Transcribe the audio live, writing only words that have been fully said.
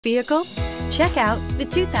Vehicle? Check out the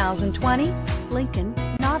 2020 Lincoln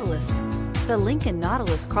Nautilus. The Lincoln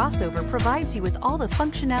Nautilus crossover provides you with all the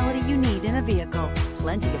functionality you need in a vehicle.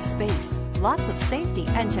 Plenty of space, lots of safety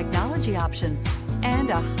and technology options, and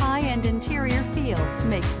a high-end interior feel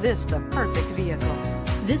makes this the perfect vehicle.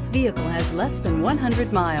 This vehicle has less than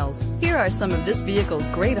 100 miles. Here are some of this vehicle's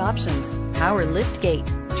great options: power liftgate,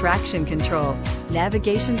 traction control,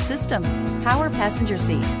 navigation system, power passenger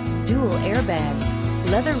seat, dual airbags,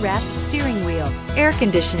 leather-wrapped steering wheel, air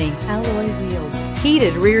conditioning, alloy wheels,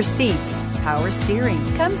 heated rear seats, power steering.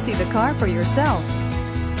 Come see the car for yourself.